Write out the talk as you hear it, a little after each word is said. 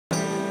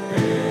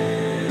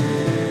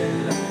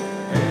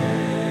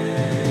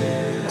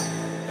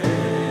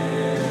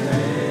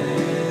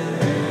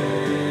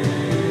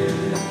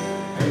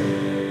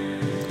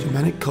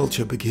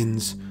culture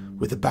begins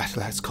with the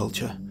battle axe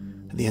culture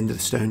at the end of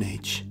the Stone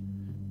Age,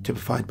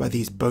 typified by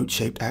these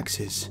boat-shaped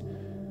axes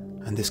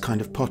and this kind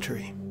of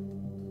pottery.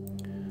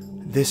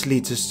 This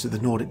leads us to the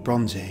Nordic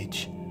Bronze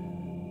Age.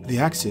 The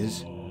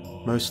axes,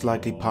 most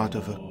likely part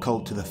of a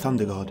cult to the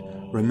thunder god,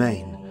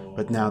 remain,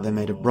 but now they're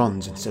made of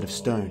bronze instead of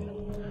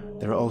stone.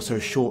 There are also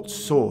short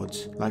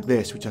swords like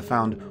this, which are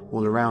found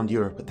all around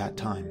Europe at that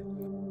time.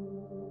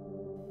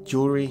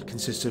 Jewellery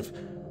consists of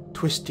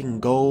twisting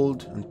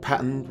gold and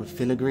patterned with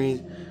filigree,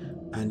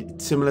 and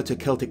it's similar to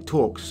Celtic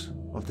torques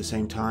of the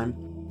same time.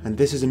 And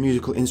this is a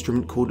musical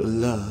instrument called a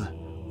lyre,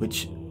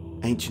 which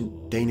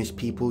ancient Danish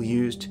people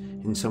used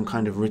in some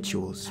kind of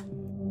rituals.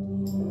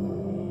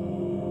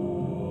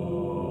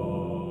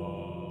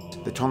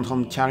 The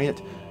Trondheim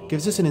chariot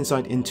gives us an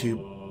insight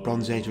into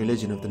Bronze Age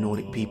religion of the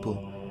Nordic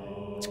people.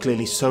 It's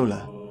clearly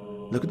solar.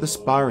 Look at the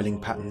spiralling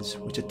patterns,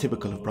 which are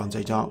typical of Bronze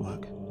Age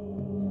artwork.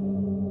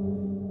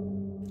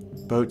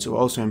 Boats are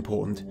also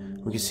important.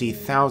 We can see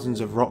thousands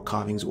of rock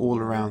carvings all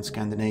around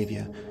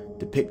Scandinavia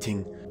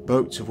depicting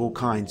boats of all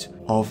kinds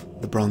of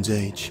the Bronze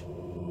Age.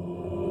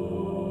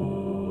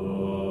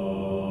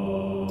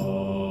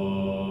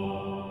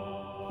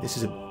 This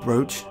is a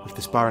brooch with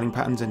the spiralling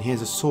patterns, and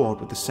here's a sword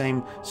with the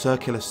same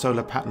circular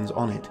solar patterns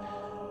on it,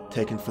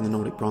 taken from the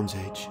Nordic Bronze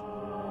Age.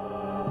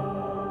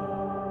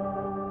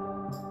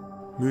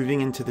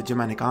 Moving into the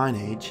Germanic Iron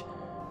Age,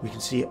 we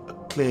can see a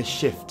clear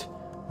shift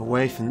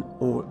away from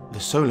all the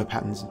solar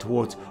patterns and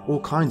towards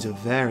all kinds of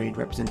varied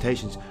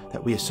representations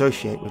that we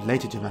associate with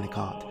later Germanic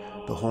art.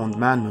 The horned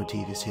man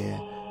motif is here,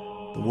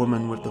 the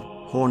woman with the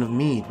horn of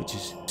mead, which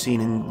is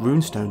seen in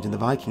runestones in the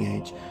Viking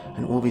Age,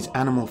 and all these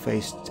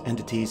animal-faced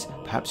entities,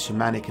 perhaps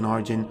shamanic in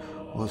origin,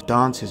 or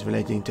dances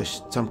relating to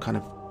some kind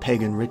of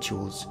pagan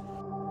rituals.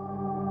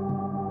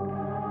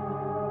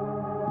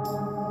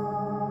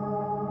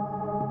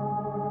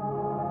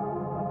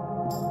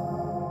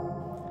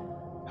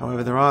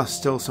 However, there are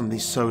still some of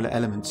these solar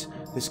elements.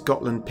 This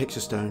Gotland picture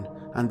stone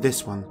and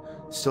this one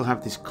still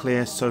have these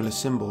clear solar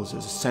symbols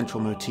as a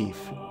central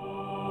motif.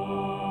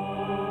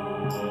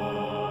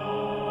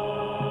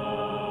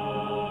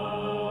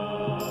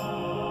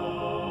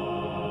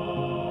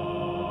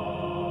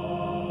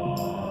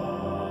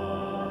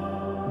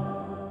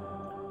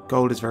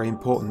 Gold is very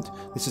important.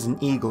 This is an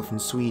eagle from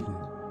Sweden.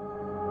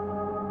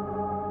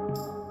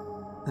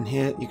 And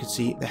here you can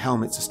see the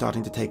helmets are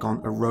starting to take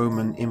on a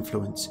Roman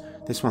influence.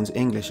 This one's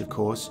English, of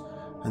course,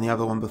 and the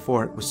other one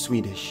before it was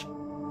Swedish.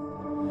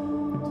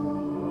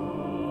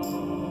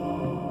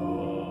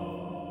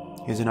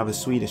 Here's another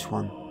Swedish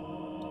one.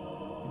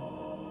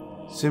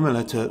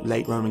 Similar to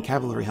late Roman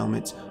cavalry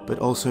helmets, but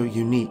also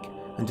unique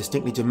and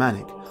distinctly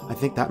Germanic. I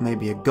think that may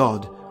be a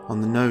god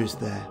on the nose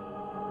there.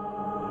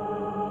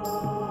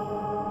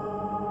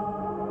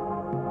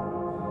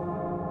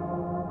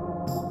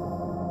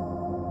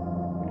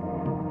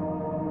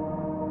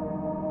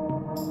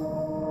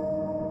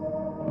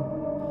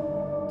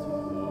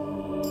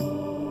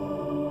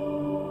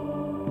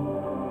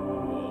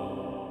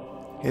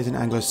 Here's an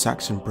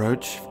Anglo-Saxon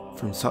brooch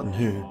from Sutton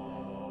Hoo.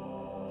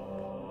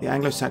 The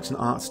Anglo-Saxon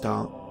art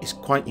style is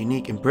quite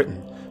unique in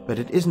Britain, but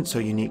it isn't so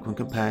unique when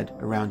compared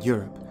around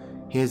Europe.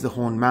 Here's the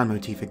horned man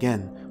motif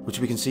again, which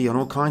we can see on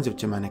all kinds of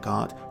Germanic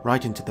art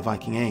right into the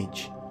Viking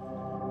Age.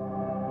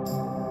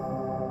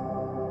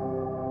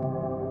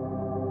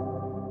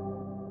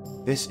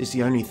 This is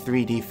the only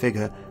 3D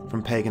figure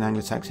from pagan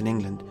Anglo-Saxon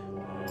England.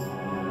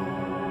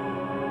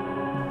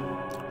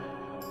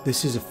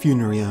 This is a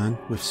funerary urn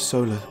with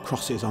solar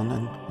crosses on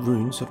and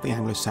runes of the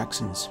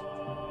Anglo-Saxons.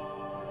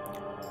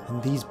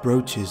 And these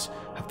brooches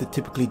have the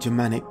typically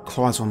Germanic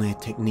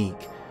cloisonné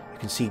technique. You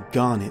can see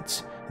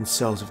garnets and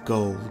cells of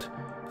gold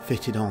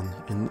fitted on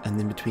and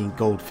in between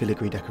gold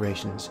filigree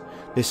decorations.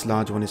 This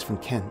large one is from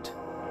Kent.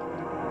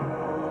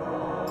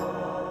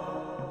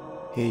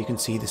 Here you can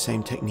see the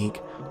same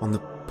technique on the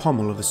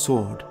pommel of a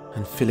sword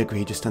and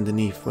filigree just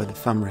underneath where the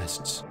thumb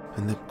rests,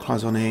 and the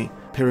cloisonné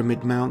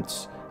pyramid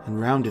mounts and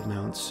rounded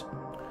mounts.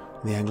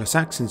 The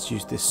Anglo-Saxons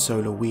used this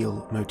solar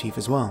wheel motif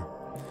as well.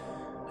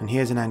 And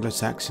here's an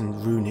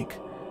Anglo-Saxon runic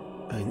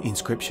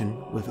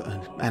inscription with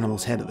an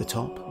animal's head at the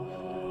top.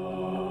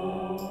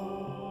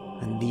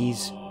 And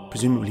these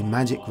presumably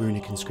magic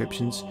runic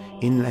inscriptions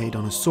inlaid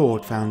on a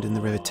sword found in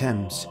the River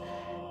Thames.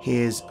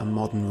 Here's a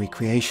modern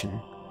recreation.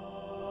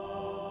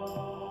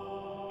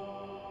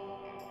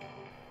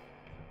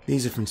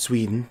 These are from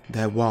Sweden.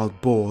 They're wild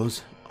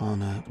boars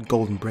on a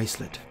golden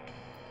bracelet.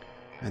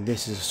 And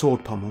this is a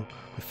sword pommel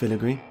with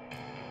filigree.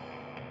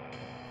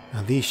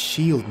 Now these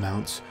shield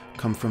mounts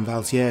come from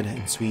Valsgärde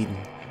in Sweden,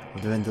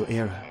 of the Vendel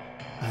era,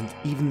 and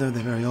even though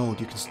they're very old,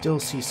 you can still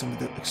see some of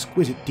the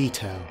exquisite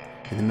detail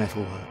in the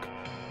metalwork.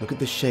 Look at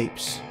the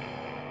shapes.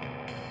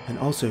 And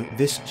also,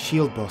 this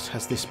shield boss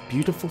has this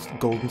beautiful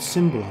golden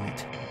symbol on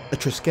it, a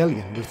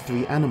triskelion with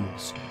 3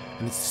 animals,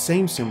 and it's the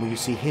same symbol you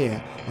see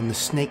here on the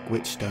snake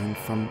witch stone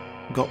from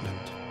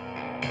Gotland.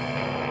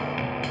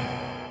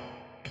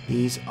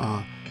 These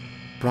are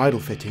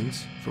bridle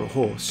fittings for a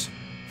horse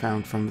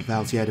found from the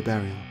Valsgärde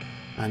burial,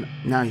 and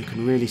now you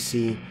can really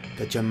see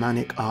the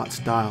Germanic art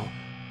style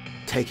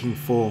taking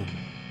form,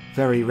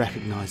 very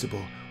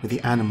recognisable with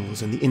the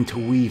animals and the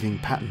interweaving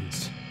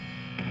patterns.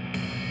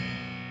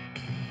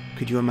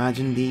 Could you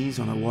imagine these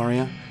on a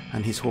warrior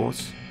and his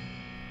horse?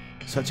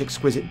 Such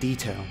exquisite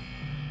detail.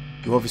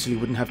 You obviously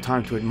wouldn't have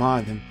time to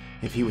admire them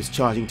if he was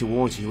charging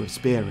towards you with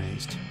spear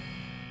raised.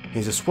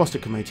 Here's a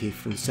swastika motif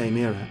from the same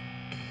era,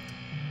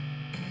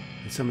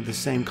 and some of the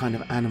same kind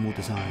of animal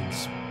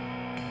designs.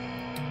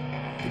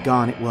 The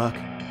garnet work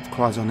of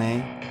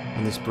cloisonné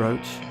on this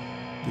brooch.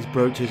 These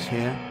brooches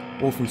here,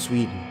 all from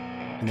Sweden,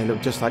 and they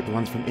look just like the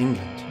ones from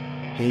England.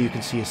 Here you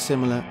can see a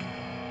similar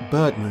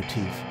bird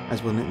motif,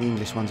 as well as the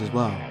English ones as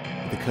well,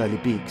 with the curly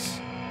beaks.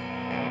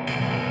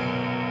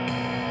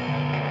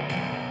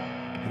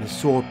 And a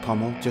sword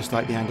pommel, just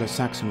like the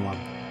Anglo-Saxon one,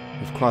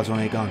 with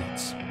cloisonné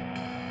garnets.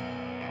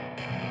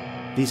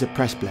 These are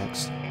press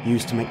blacks,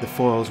 used to make the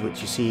foils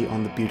which you see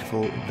on the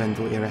beautiful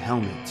Vendel era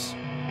helmets.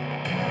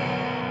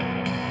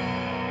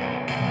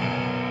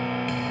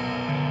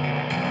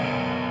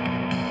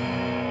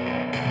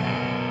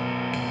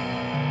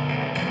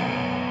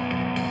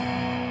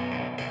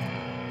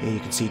 Here you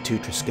can see two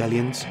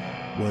triskelions.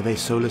 Were they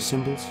solar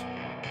symbols?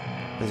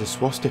 There's a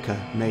swastika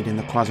made in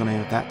the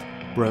cloisonné of that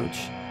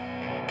brooch.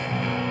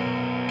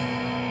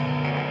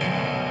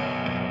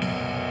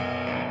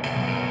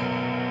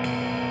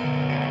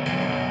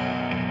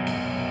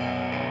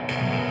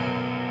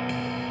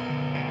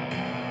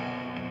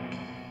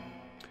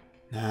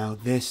 Now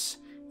this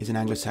is an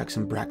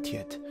Anglo-Saxon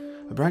bracteate.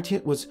 A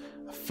bracteate was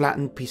a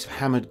flattened piece of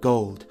hammered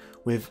gold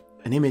with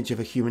an image of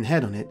a human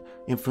head on it,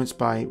 influenced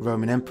by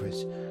Roman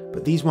emperors.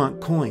 But these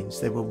weren't coins,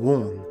 they were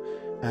worn,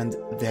 and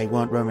they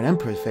weren't Roman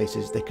emperors'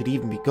 faces, they could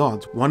even be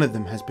gods. One of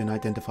them has been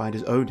identified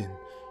as Odin.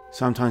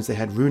 Sometimes they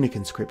had runic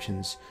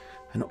inscriptions,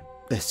 and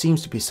there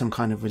seems to be some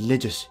kind of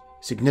religious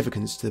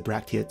significance to the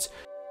bracteates.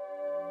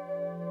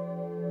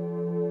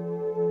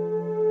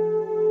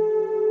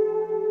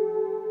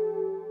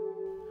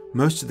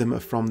 Most of them are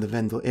from the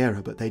Vendel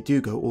era, but they do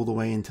go all the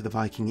way into the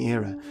Viking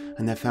era,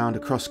 and they're found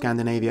across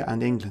Scandinavia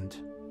and England.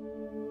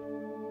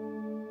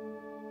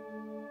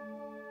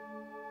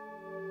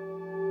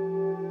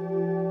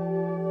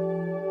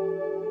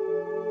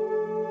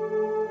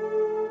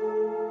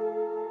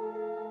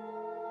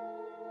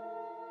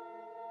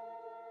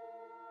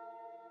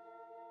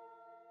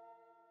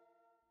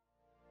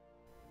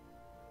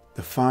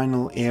 The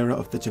final era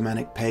of the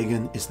Germanic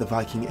pagan is the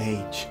Viking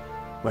Age,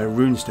 where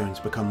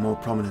runestones become more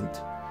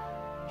prominent.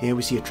 Here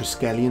we see a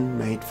triskelion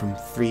made from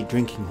 3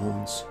 drinking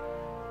horns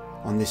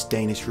on this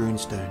Danish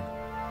runestone.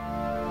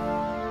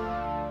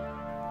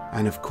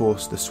 And of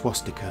course the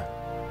swastika.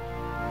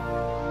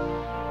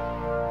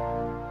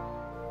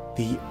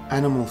 The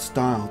animal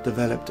style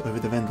developed over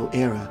the Vendel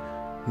era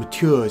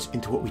matures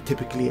into what we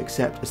typically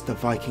accept as the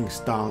Viking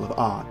style of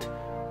art,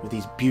 with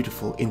these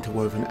beautiful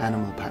interwoven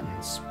animal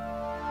patterns.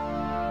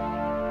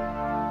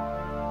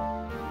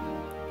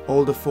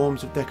 Older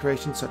forms of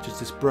decoration such as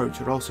this brooch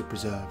are also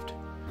preserved.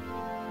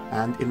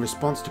 And in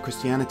response to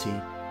Christianity,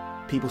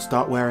 people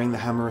start wearing the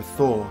hammer of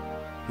Thor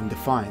in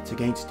defiance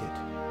against it.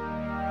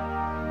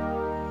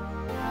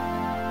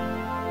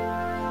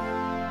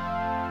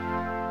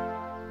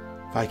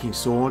 Viking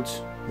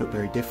swords look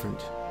very different.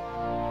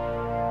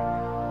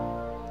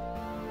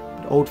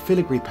 But old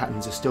filigree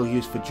patterns are still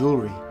used for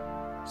jewellery,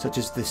 such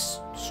as this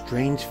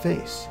strange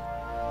face.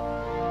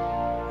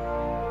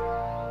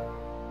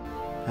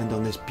 And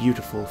on this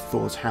beautiful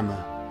Thor's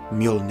hammer,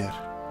 Mjolnir.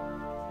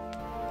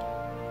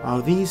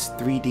 Are these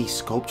 3D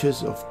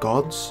sculptures of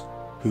gods?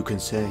 Who can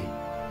say?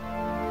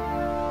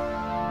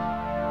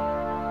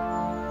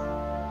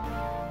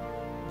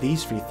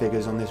 These 3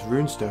 figures on these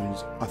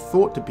runestones are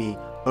thought to be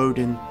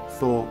Odin,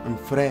 Thor and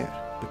Freyr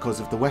because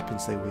of the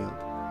weapons they wield.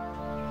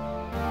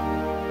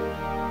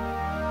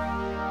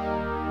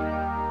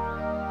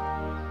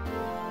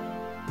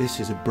 This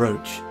is a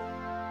brooch.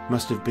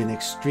 Must have been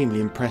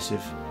extremely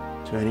impressive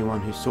to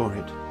anyone who saw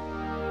it.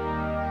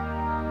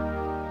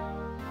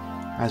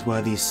 As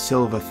were these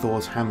silver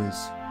Thor's hammers.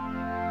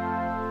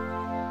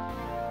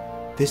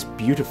 This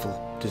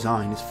beautiful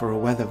design is for a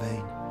weather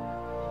vane.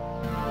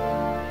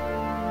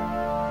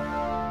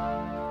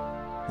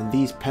 And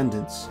these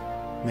pendants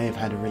may have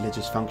had a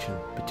religious function,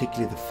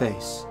 particularly the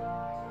face.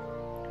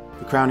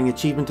 The crowning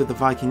achievement of the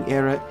Viking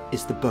era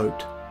is the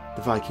boat,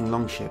 the Viking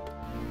longship,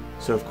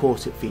 so of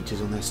course it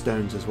features on their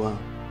stones as well.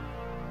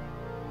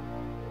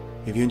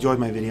 If you enjoyed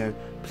my video,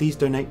 please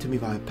donate to me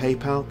via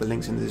PayPal, the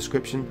link's in the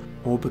description,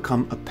 or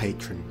become a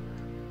patron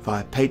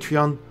via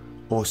Patreon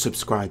or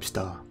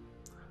Subscribestar.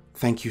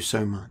 Thank you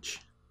so much.